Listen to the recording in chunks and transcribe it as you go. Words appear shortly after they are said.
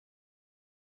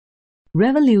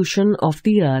Revolution of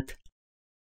the Earth.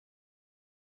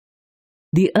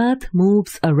 The Earth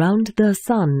moves around the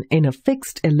Sun in a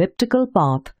fixed elliptical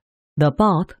path. The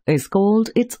path is called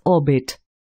its orbit.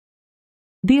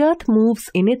 The Earth moves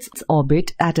in its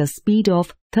orbit at a speed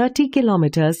of 30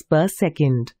 kilometers per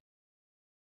second.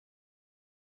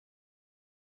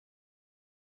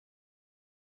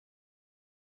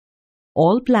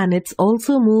 All planets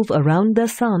also move around the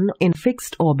Sun in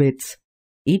fixed orbits.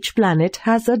 Each planet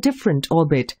has a different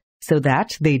orbit so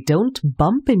that they don't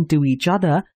bump into each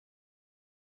other.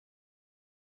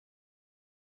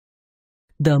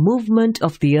 The movement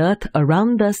of the Earth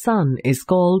around the Sun is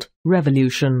called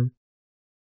revolution.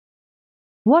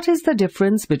 What is the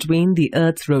difference between the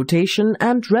Earth's rotation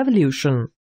and revolution?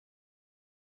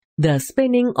 The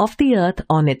spinning of the Earth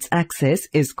on its axis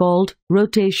is called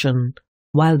rotation,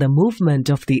 while the movement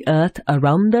of the Earth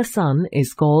around the Sun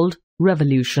is called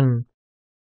revolution.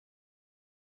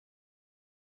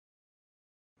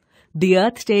 The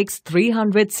Earth takes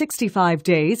 365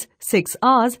 days, 6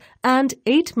 hours and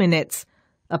 8 minutes,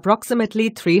 approximately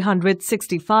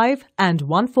 365 and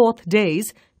 1/4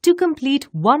 days, to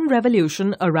complete one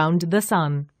revolution around the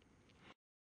Sun.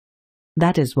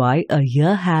 That is why a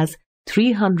year has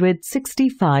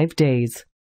 365 days.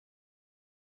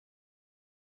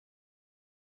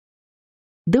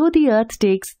 Though the Earth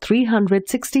takes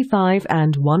 365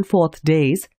 and 1/4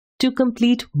 days to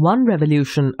complete one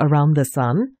revolution around the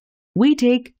Sun, we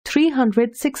take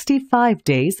 365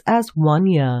 days as 1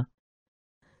 year.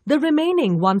 The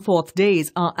remaining 1/4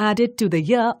 days are added to the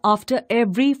year after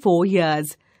every 4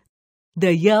 years.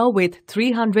 The year with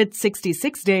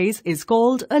 366 days is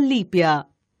called a leap year.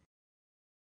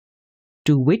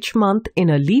 To which month in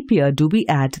a leap year do we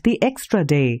add the extra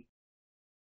day?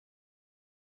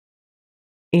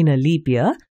 In a leap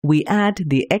year, we add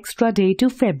the extra day to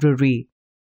February.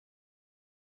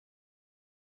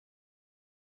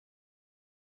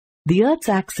 The Earth's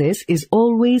axis is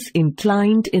always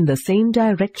inclined in the same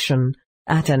direction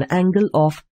at an angle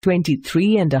of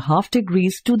 23.5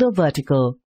 degrees to the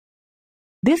vertical.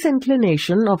 This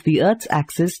inclination of the Earth's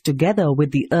axis together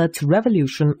with the Earth's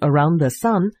revolution around the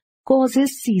Sun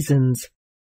causes seasons.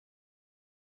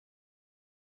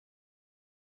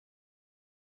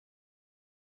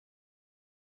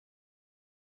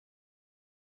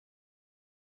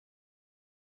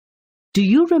 Do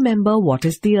you remember what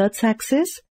is the Earth's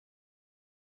axis?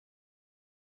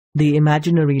 The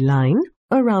imaginary line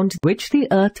around which the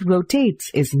Earth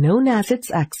rotates is known as its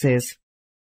axis.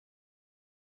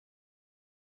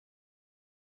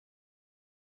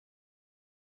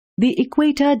 The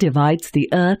equator divides the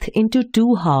Earth into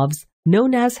two halves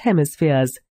known as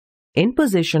hemispheres. In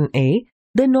position A,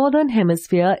 the Northern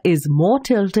Hemisphere is more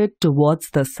tilted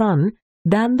towards the Sun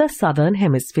than the Southern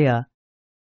Hemisphere.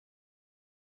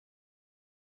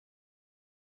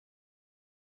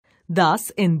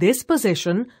 Thus, in this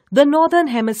position, the Northern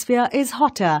Hemisphere is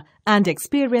hotter and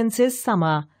experiences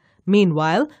summer.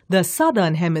 Meanwhile, the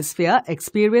Southern Hemisphere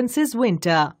experiences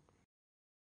winter.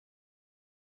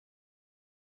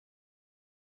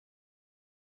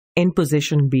 In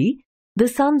position B, the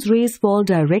Sun's rays fall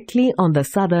directly on the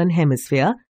Southern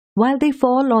Hemisphere, while they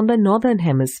fall on the Northern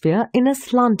Hemisphere in a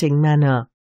slanting manner.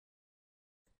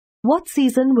 What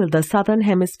season will the Southern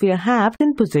Hemisphere have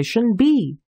in position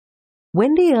B?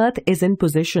 When the Earth is in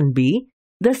position B,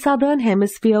 the Southern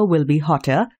Hemisphere will be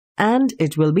hotter and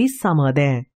it will be summer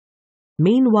there.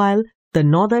 Meanwhile, the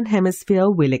Northern Hemisphere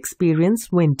will experience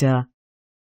winter.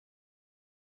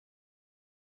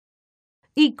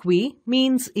 Equi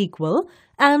means equal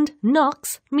and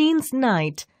nox means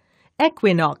night.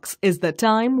 Equinox is the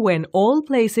time when all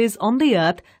places on the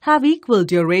Earth have equal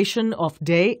duration of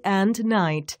day and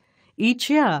night. Each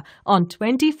year, on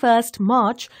 21st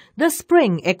March, the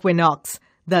spring equinox,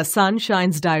 the Sun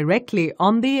shines directly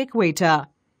on the equator.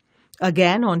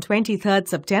 Again on 23rd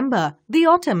September, the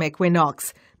autumn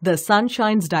equinox, the Sun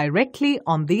shines directly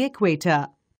on the equator.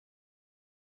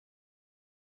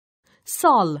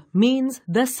 Sol means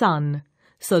the Sun.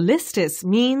 Solstice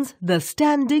means the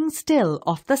standing still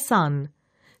of the Sun.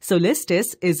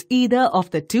 Solstice is either of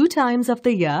the 2 times of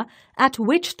the year at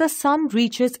which the Sun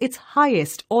reaches its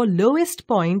highest or lowest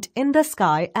point in the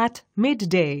sky at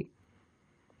midday.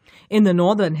 In the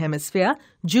Northern Hemisphere,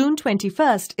 June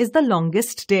 21st is the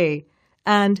longest day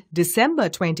and December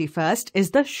 21st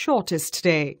is the shortest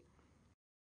day.